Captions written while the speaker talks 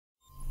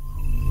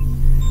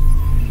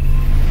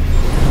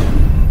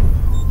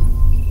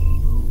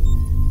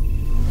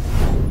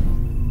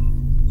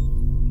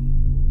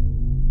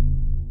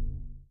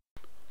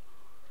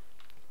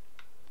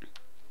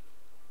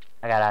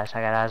I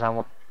got eyes on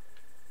one.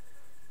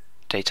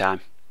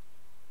 Daytime.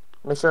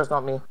 Make sure it's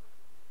not me.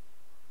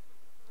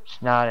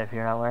 It's not if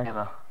you're not wearing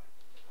ammo.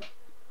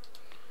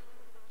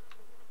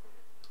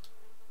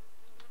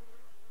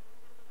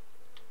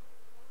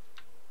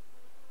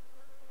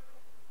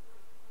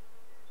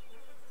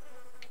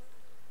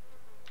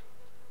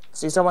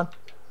 See someone?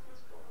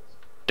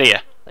 Do you?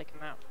 Take him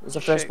out. There's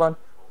the first one.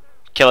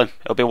 Kill him.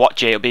 It'll be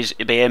watch it.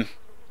 It'll be him.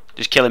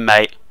 Just kill him,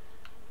 mate.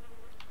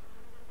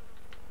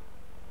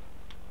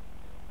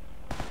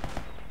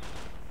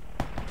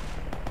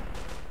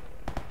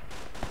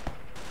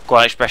 Go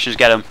on, expressions,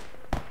 get him.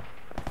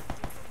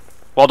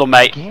 Well done,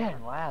 mate.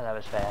 Again, wow, that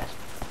was fast.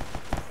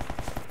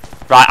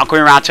 Right, I'm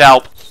coming around to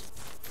help.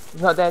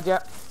 He's not dead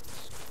yet.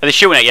 Are they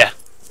shooting at you?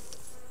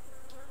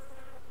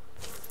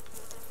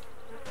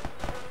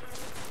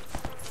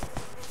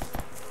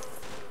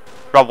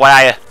 Rob, where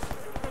are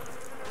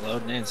you?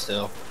 Loading in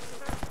still.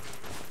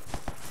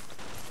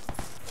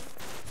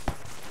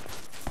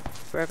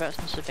 Whereabouts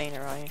in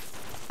Sabina are you?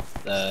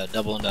 The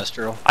double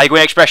industrial. Are you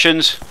going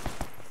expressions?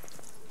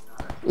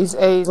 He's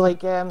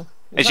like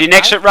Is he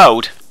next at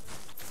road?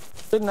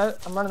 Shooting out.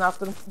 I'm running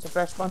after him. It's a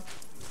fresh one.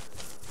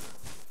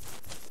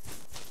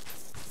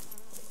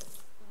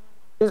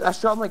 I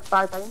shot him like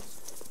 5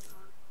 times.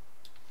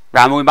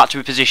 Right, I'm moving back to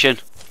my position.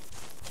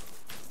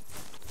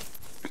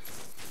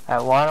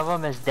 One of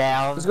them is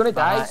down. He's gonna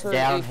die. So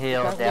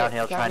downhill,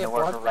 trying to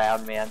work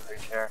around me. I'm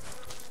pretty sure.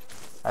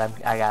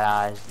 I got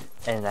eyes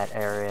in that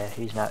area.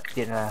 He's not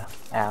getting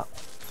out.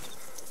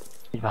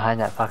 He's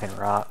behind that fucking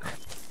rock.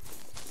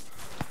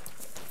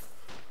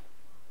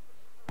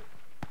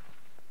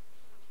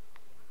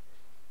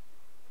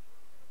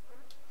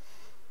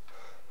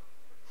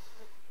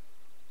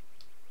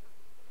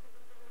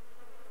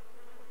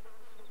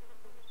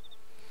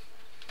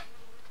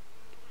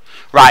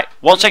 Right,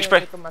 once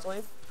express.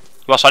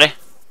 What, sorry?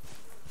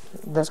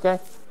 This guy.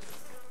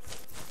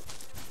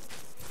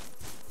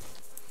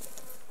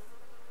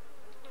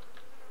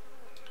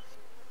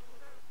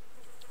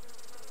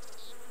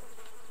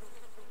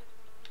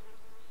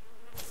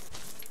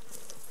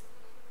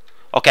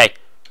 Okay,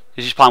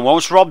 this is plan.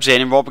 Once Rob's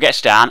in and Rob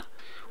gets down,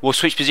 we'll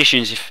switch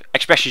positions. If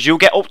expressions, you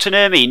get up to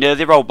near me, near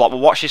the roadblock, we'll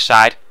watch this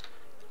side.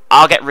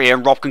 I'll get rear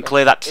and Rob can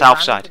clear that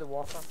south side.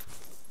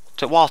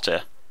 To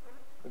water?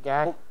 The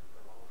guy.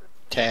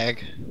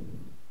 Tag.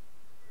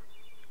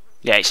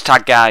 Yeah, it's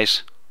tag,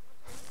 guys.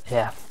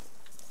 Yeah.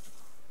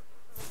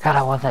 God,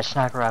 I want that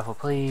sniper rifle.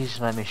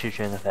 Please let me shoot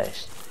you in the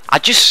face. I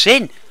just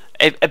seen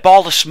a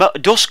ball of smoke,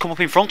 dust come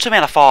up in front of me,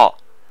 and I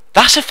thought,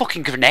 that's a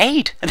fucking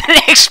grenade, and then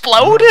it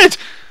exploded.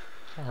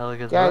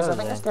 Guys, I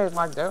think this guy's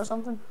lagged out or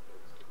something.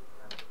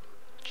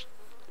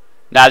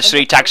 Now there's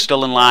 3 tags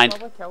still in line.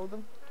 Probably killed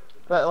him.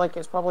 But like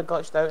it's probably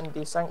glitched out in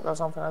desync or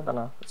something. I don't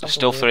know. There's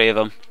still 3 of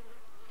them.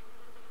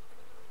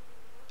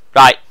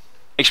 Right,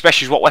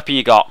 expressions. What weapon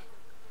you got?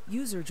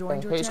 User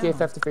joined your HK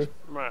 53.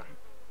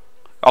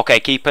 Okay,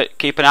 keep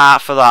an eye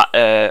out for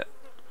that.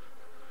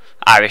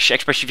 Irish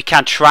expression. If you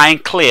can, try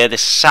and clear the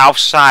south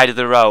side of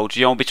the road.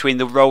 You know, between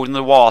the road and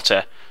the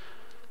water.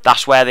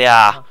 That's where they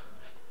are.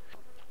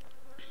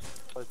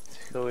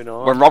 What's going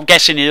on? When Rob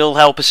gets in, he'll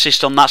help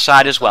assist on that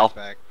side as well.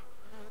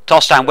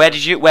 Tostan,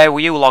 where were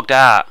you logged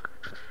out?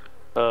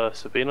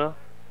 Sabina.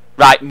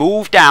 Right,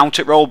 move down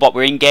to robot.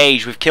 We're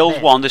engaged. We've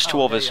killed one. There's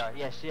 2 others.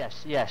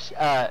 Yes.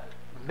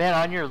 Man,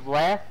 on your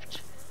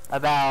left,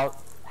 about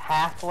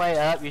halfway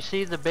up, you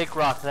see the big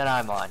rock that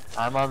I'm on.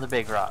 I'm on the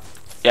big rock.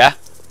 Yeah.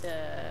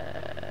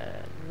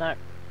 No.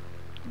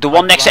 The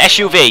one next to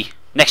SUV.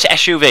 Next to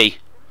SUV.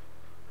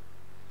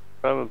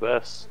 Try my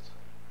best.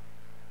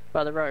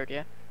 By the road,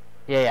 yeah?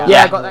 Yeah.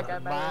 Yeah, I got that guy.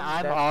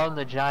 I'm on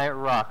the giant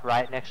rock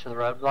right next to the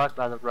roadblock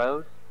by the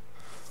road.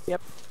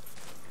 Yep.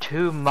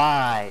 To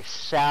my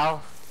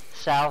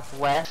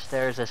southwest,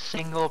 there's a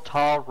single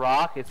tall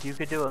rock. If you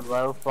could do a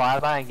low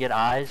flyby and get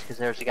eyes, because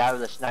there's a guy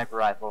with a sniper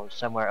rifle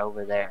somewhere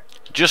over there.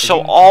 Just if so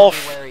you can all.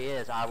 tell me where he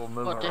is, I will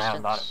move What around on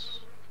him. distance?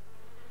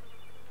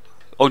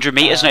 100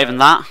 meters, not even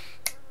that.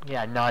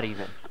 Yeah, not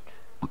even.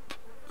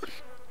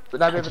 Would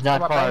that be able It's to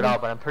not come up far at behind all,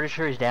 him? but I'm pretty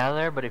sure he's down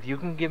there. But if you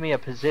can give me a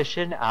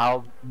position,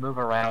 I'll move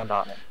around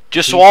on it.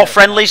 Just so all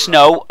friendlies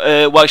know,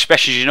 well,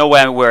 especially you know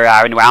where we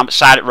are anyway. I'm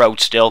beside the road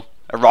still.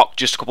 A rock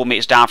just a couple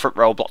meters down front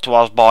road, block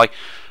towards boy.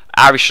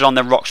 Irish is on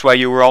them rocks where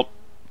you were on.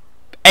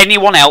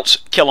 Anyone else,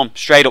 kill them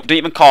straight up. Don't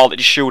even call it,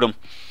 just shoot them.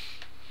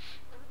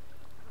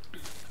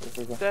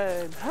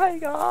 Dead. Hey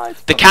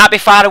guys. They can't be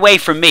far away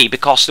from me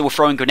because they were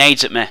throwing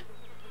grenades at me.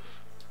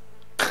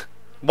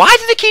 Why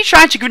do they keep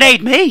trying to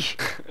grenade me?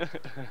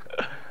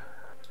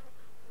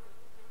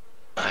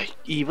 My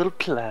evil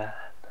plan.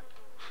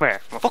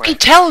 Fucking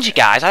told you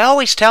guys. I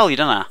always tell you,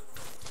 don't I?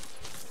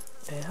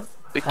 Yeah.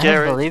 But I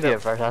didn't believe you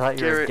at first. I thought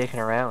you were dicking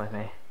around with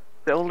me.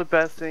 The only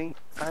bad thing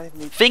I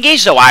need. Thing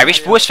is though,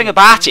 Irish, the worst thing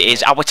about it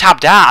is I was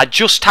tabbed out. I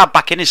just tabbed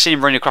back in and seen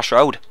him running across the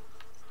road.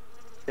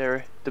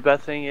 Gary, the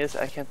bad thing is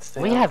I can't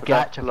stay. We out have for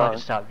got that to long.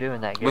 fucking stop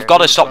doing that, Gary. We've got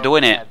to stop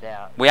doing it.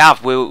 We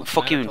have. We're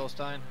fucking.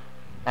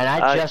 And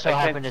I just so I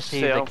can't happened to see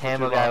stay the on for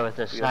camo too guy long with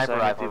the because sniper I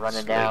need rifle to running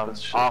sleep down and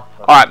shit. off.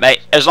 Alright,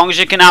 mate. As long as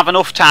you can have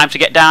enough time to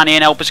get down here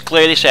and help us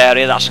clear this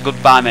area, that's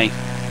good by me.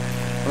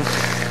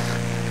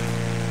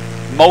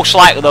 Most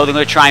likely, though, they're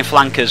going to try and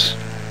flank us.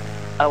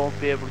 I won't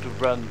be able to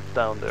run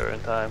down there in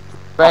time.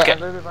 Right, Okay. I'm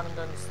going to be running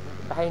down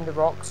behind the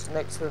rocks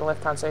next to the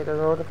left-hand side of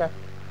the road, okay?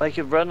 I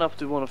could run up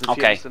to one of the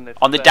Okay. fields and if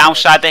On the that-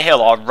 downside of the hill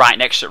or right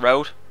next to the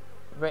road?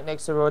 Right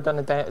next to the road, on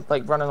the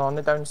like running on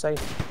the downside.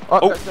 Oh,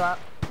 Oh. that's that.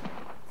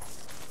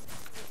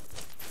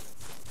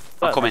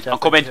 I'm coming, That's I'm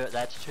up coming. into-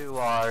 That's to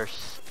our,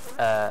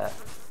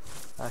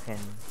 fucking,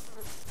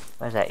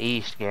 where's that,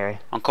 east, Gary?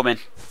 I'm coming.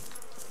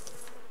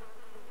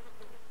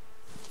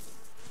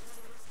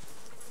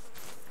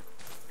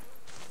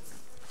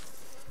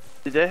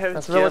 Did they have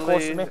That's really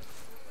close to me.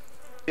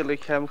 jelly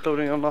cam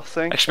clothing or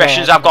nothing?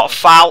 Expressions, Yeah, I've got a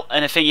FAL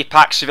and a thingy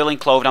pack, civilian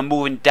clothing. I'm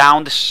moving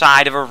down the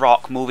side of a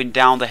rock, moving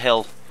down the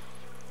hill.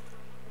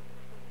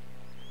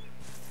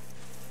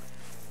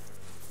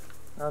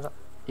 No, no.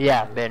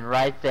 Yeah, Ben,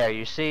 right there.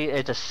 You see,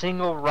 it's a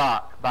single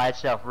rock by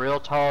itself, real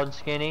tall and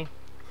skinny.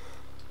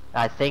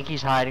 I think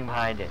he's hiding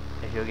behind it,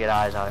 if you'll get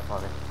eyes on it for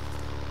me.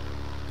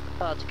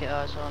 Hard to get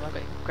eyes on. I've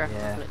got graphic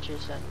Yeah.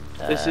 glitches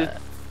and.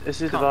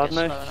 Is it can't about get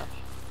slow now? enough.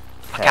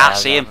 I Okay, can't I've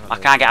see him. got I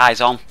him. can't get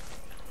eyes on.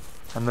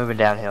 I'm moving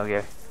downhill,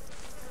 Gary.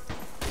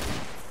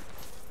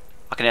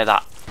 I can hear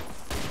that.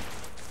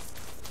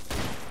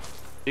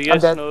 You I'm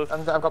guys dead. know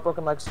I've got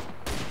broken legs.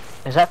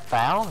 Is that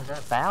foul? Is that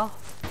foul?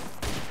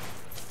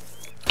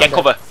 Get Okay.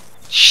 cover.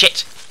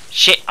 Shit.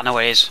 Shit. I know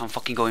where he is. I'm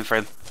fucking going for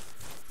him.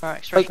 Alright,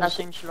 expression I- as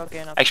soon as you log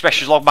in. I'll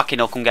Expressions, log back in.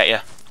 I'll come get you.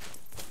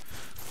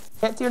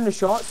 Kept hearing the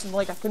shots and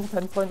like I couldn't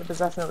pinpoint the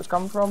position it was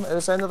coming from.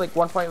 It sounded like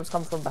one point it was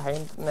coming from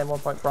behind and then one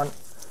point front.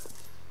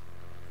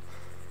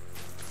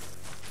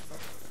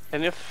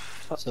 can you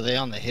So they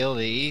on the hill to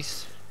the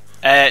east?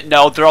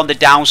 No, they're on the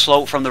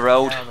downslope from the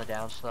road. Down on the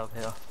downslope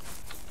hill.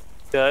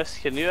 guys,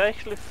 can you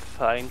actually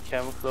find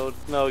camo clothing?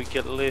 No, you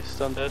get a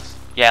list on this.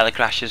 Yeah, the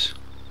crashes.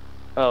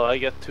 Oh, I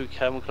got 2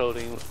 camo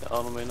clothing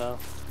on me now.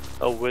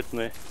 Oh, with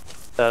me.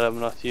 That I'm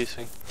not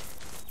using.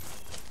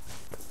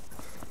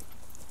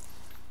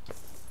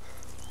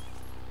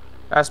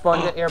 I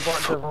spawned it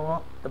airborne to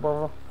the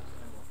Volvo.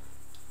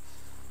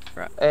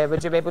 Right.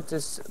 Would you be able to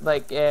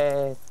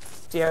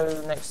see how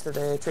next to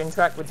the train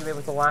track? Would you be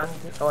able to land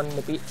on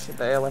the beach at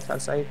the left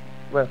hand side?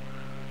 Well,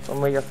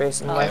 from where you're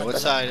facing. Oh, Wait, left, what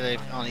and- side are they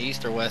on, the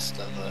east or west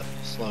of the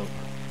slope?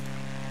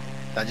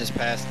 I just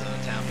passed the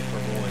town before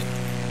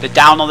Void. They're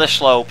down on the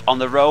slope. On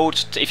the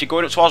road, if you're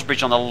going up towards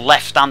Bridge, on the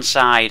left hand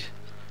side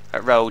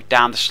at road,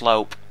 down the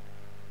slope.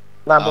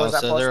 Lambo, Oh, is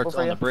that so they're possible for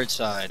on you? the bridge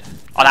side.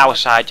 On our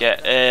side,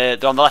 yeah.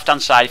 They're on the left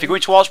hand side. If you're going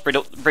towards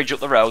Bridge up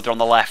the road, they're on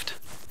the left.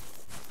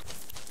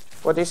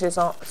 What do you say,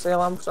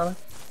 Lamb? Sorry.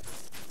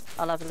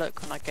 I'll have a look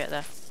when I get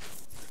there.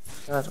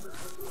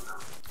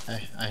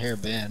 I hear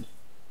Ben.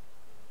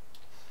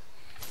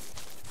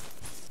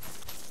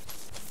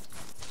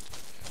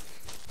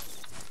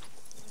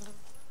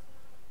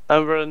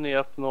 I'm running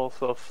up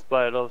north of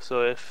Bylov,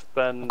 so if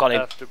Ben I've got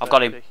him. after I've got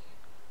Ben him.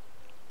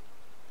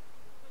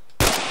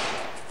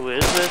 Who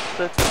is it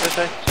that's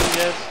attacking you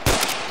guys?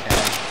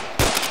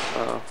 Okay.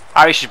 Oh.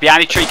 Irish is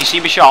behind the tree. Do you see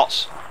my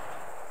shots?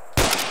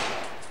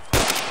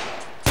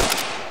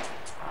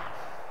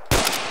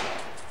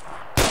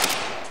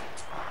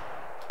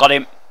 Got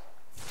him.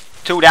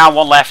 2 down,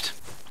 1 left.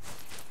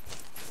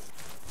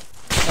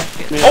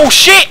 Oh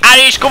shit!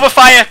 Irish, cover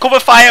fire! Cover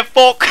fire!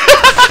 Fuck!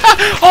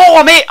 Oh,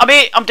 I'm hit! I'm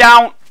hit! I'm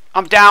down!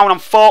 I'm down! I'm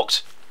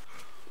fucked!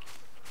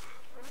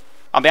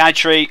 I'm behind a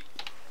tree.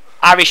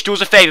 Irish, do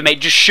us a favour, mate.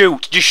 Just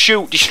shoot. Just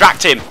shoot.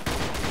 Distract him.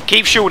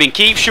 Keep shooting.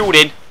 Keep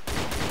shooting.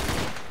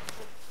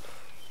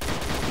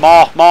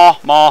 More. More.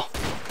 More.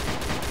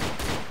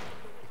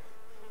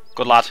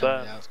 Good lad.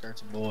 Ben. The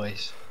outskirts of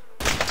boys.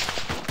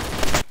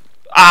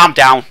 Ah, I'm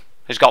down.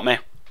 He's got me.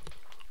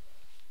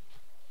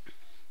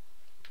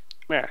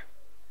 Come here.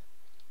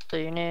 So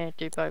you need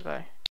to do bye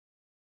bye.